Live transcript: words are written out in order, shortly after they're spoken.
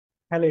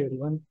Hello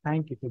everyone,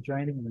 thank you for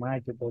joining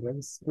my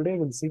tutorials. Today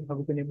we'll see how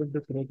we can able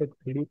to create a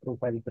 3D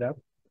profile graph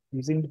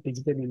using the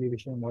digital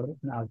elevation model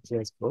in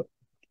ArcGIS Pro.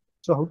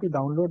 So how to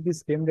download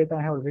this same data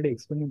I have already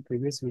explained in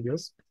previous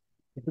videos.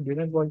 If you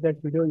didn't watch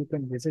that video, you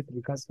can visit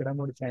Vikas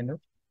Ghadamode channel.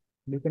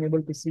 You can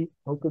able to see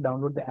how to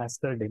download the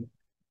Aster DEM.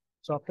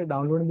 So after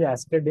downloading the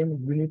Aster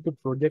DEM, you need to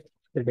project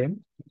the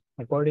DEM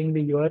accordingly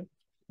your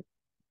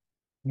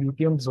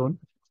UTM zone.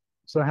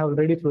 So I have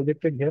already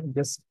projected here.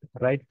 Just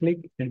right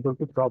click and go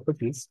to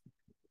properties.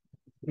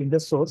 In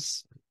the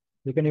source,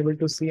 you can able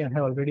to see I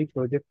have already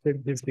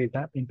projected this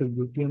data into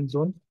UTM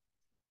zone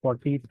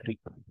 43.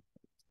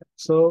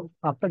 So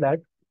after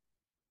that,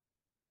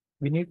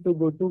 we need to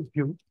go to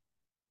view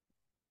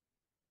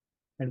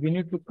and we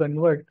need to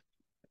convert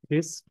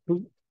this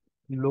to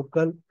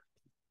local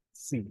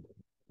C.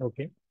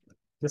 Okay,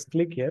 just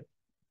click here.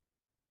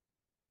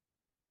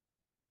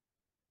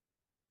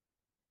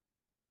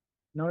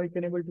 Now you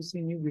can able to see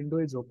new window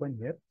is open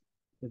here.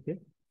 Okay,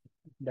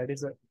 that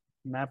is a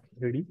map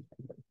ready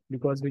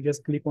because we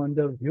just click on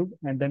the view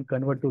and then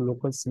convert to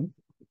local scene.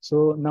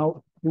 So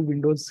now two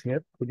windows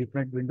here, two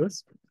different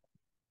windows.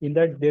 In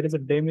that there is a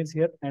DEM is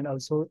here and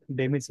also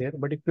DEM is here.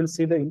 But if you'll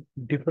see the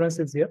difference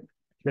is here,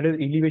 that is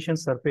elevation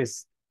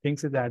surface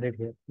things is added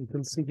here. You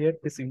will see here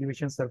this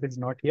elevation surface is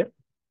not here.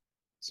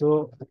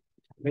 So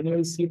when you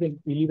will see the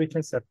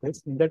elevation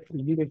surface, in that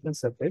elevation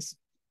surface,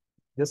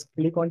 just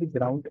click on the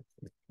ground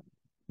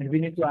and we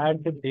need to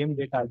add the DEM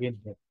data again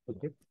here.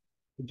 Okay,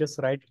 so just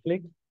right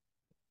click,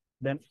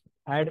 then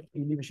add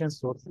elevation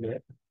source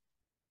layer.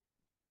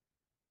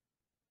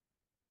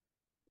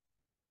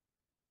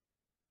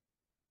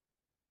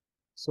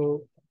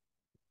 So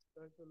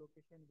the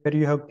location where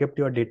you have kept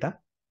your data.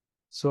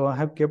 So I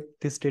have kept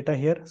this data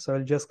here. So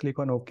I'll just click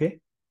on OK.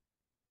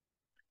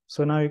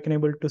 So now you can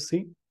able to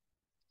see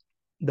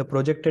the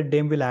projected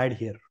DEM will add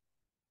here.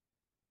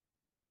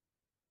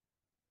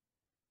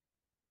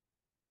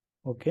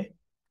 Okay.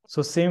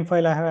 So same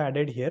file I have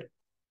added here.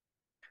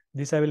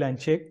 This I will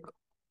uncheck.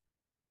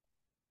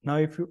 Now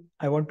if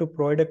I want to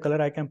provide a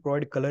color, I can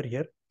provide color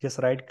here. Just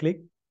right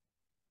click,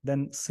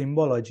 then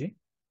symbology.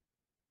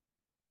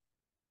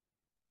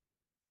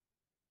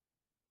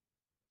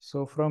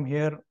 So from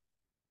here,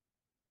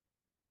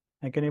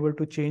 I can able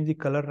to change the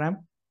color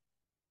ramp.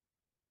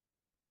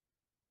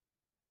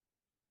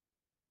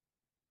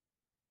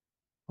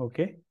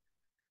 Okay.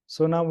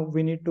 So now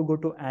we need to go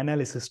to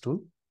analysis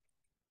tool.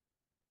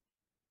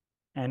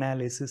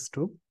 Analysis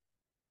tool.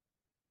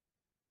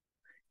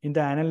 In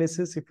the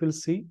analysis, if you'll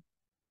see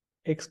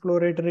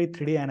exploratory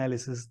 3D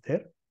analysis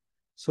there.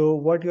 So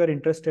what you are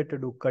interested to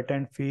do, cut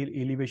and fill,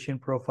 elevation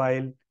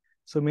profile.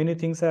 So many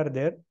things are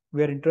there.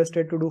 We are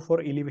interested to do for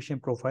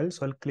elevation profile.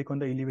 So I'll click on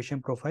the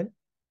elevation profile.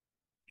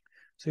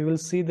 So you will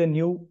see the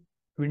new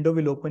window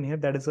will open here.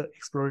 That is the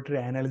exploratory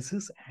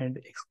analysis and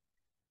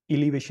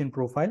elevation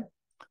profile.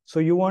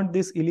 So you want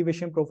this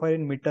elevation profile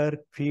in meter,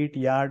 feet,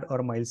 yard,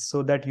 or miles.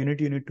 So that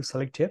unit you need to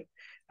select here.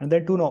 And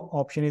then two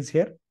option is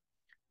here.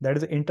 That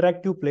is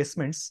interactive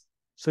placements.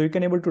 So you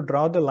can able to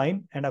draw the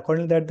line and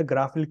according to that the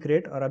graph will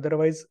create, or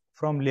otherwise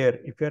from layer.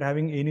 If you are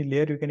having any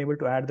layer, you can able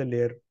to add the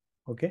layer.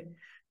 Okay.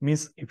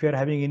 Means if you are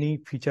having any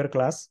feature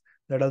class,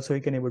 that also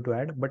you can able to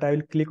add. But I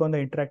will click on the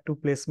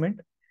interactive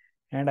placement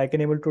and I can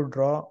able to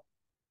draw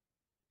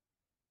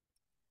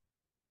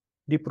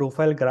the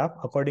profile graph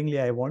accordingly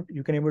I want.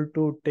 You can able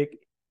to take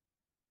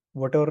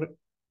whatever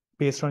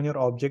based on your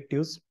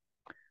objectives.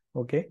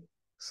 Okay.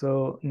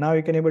 So now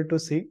you can able to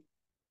see.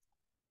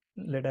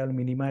 I'll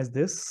minimize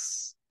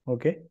this.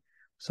 Okay.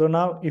 So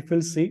now if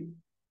you'll see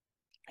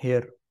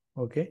here,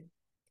 okay.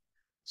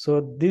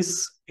 So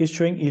this is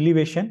showing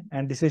elevation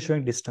and this is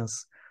showing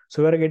distance.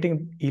 So we are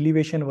getting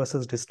elevation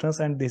versus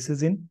distance and this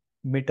is in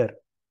meter.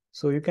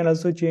 So you can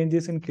also change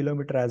this in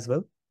kilometer as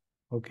well.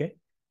 Okay.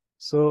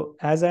 So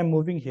as I'm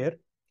moving here,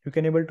 you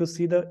can able to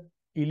see the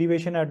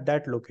elevation at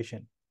that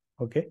location.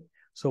 Okay.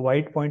 So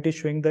white point is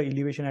showing the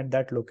elevation at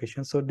that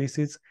location. So this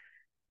is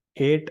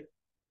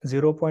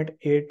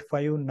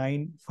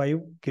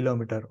 0.8595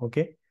 kilometer.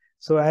 Okay.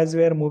 So as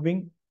we are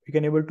moving, we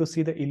can able to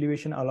see the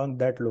elevation along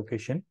that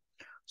location.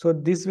 So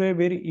this way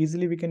very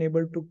easily we can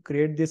able to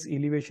create this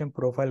elevation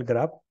profile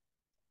graph.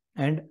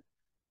 And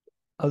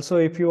also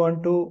if you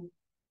want to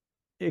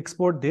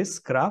export this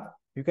graph,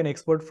 you can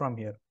export from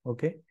here.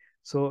 Okay.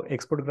 So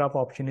export graph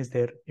option is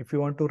there. If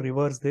you want to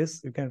reverse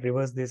this, you can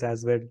reverse this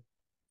as well.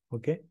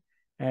 Okay.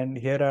 And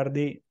here are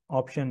the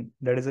option,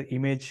 that is an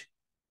image.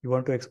 You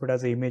want to export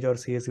as an image or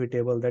CSV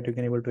table, that you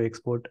can able to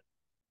export.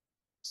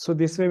 So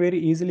this way very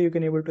easily you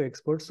can able to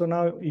export. So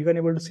now you can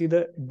able to see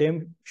the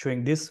DEM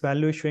showing, this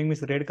value is showing,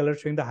 means red color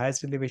showing the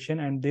highest elevation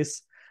and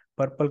this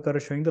purple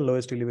color showing the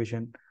lowest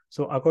elevation.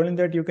 So according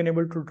to that you can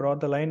able to draw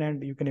the line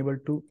and you can able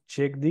to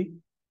check the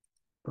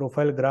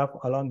profile graph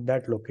along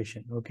that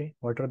location. Okay,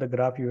 whatever the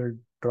graph you will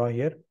draw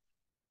here,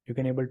 you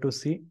can able to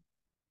see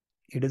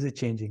it is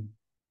changing.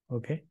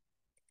 Okay,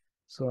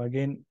 so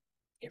again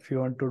if you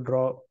want to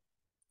draw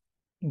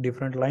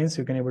different lines,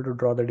 you can able to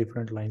draw the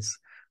different lines.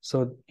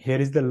 So here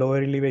is the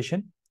lower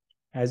elevation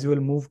As you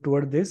will move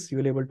toward this, you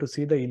will able to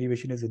see the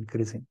elevation is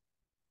increasing.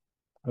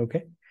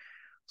 Okay.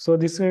 So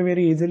this way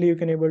very easily you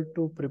can able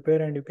to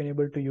prepare, and you can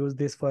able to use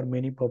this for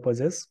many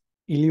purposes.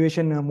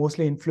 Elevation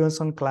mostly influence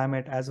on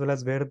climate as well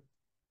as where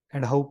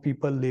and how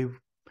people live.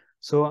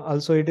 So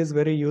also it is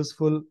very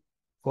useful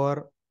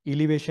for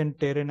elevation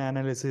terrain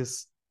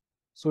analysis.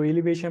 So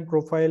elevation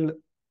profile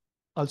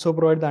also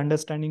provide the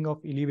understanding of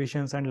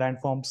elevations and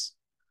landforms.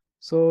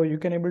 So you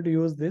can able to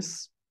use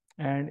this,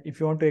 and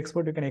if you want to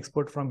export, you can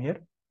export from here.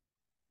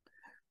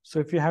 So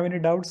if you have any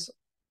doubts,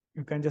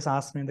 you can just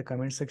ask me in the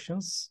comment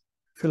sections.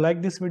 If you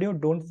like this video,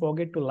 don't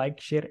forget to like,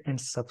 share, and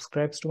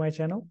subscribe to my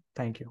channel.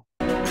 Thank you.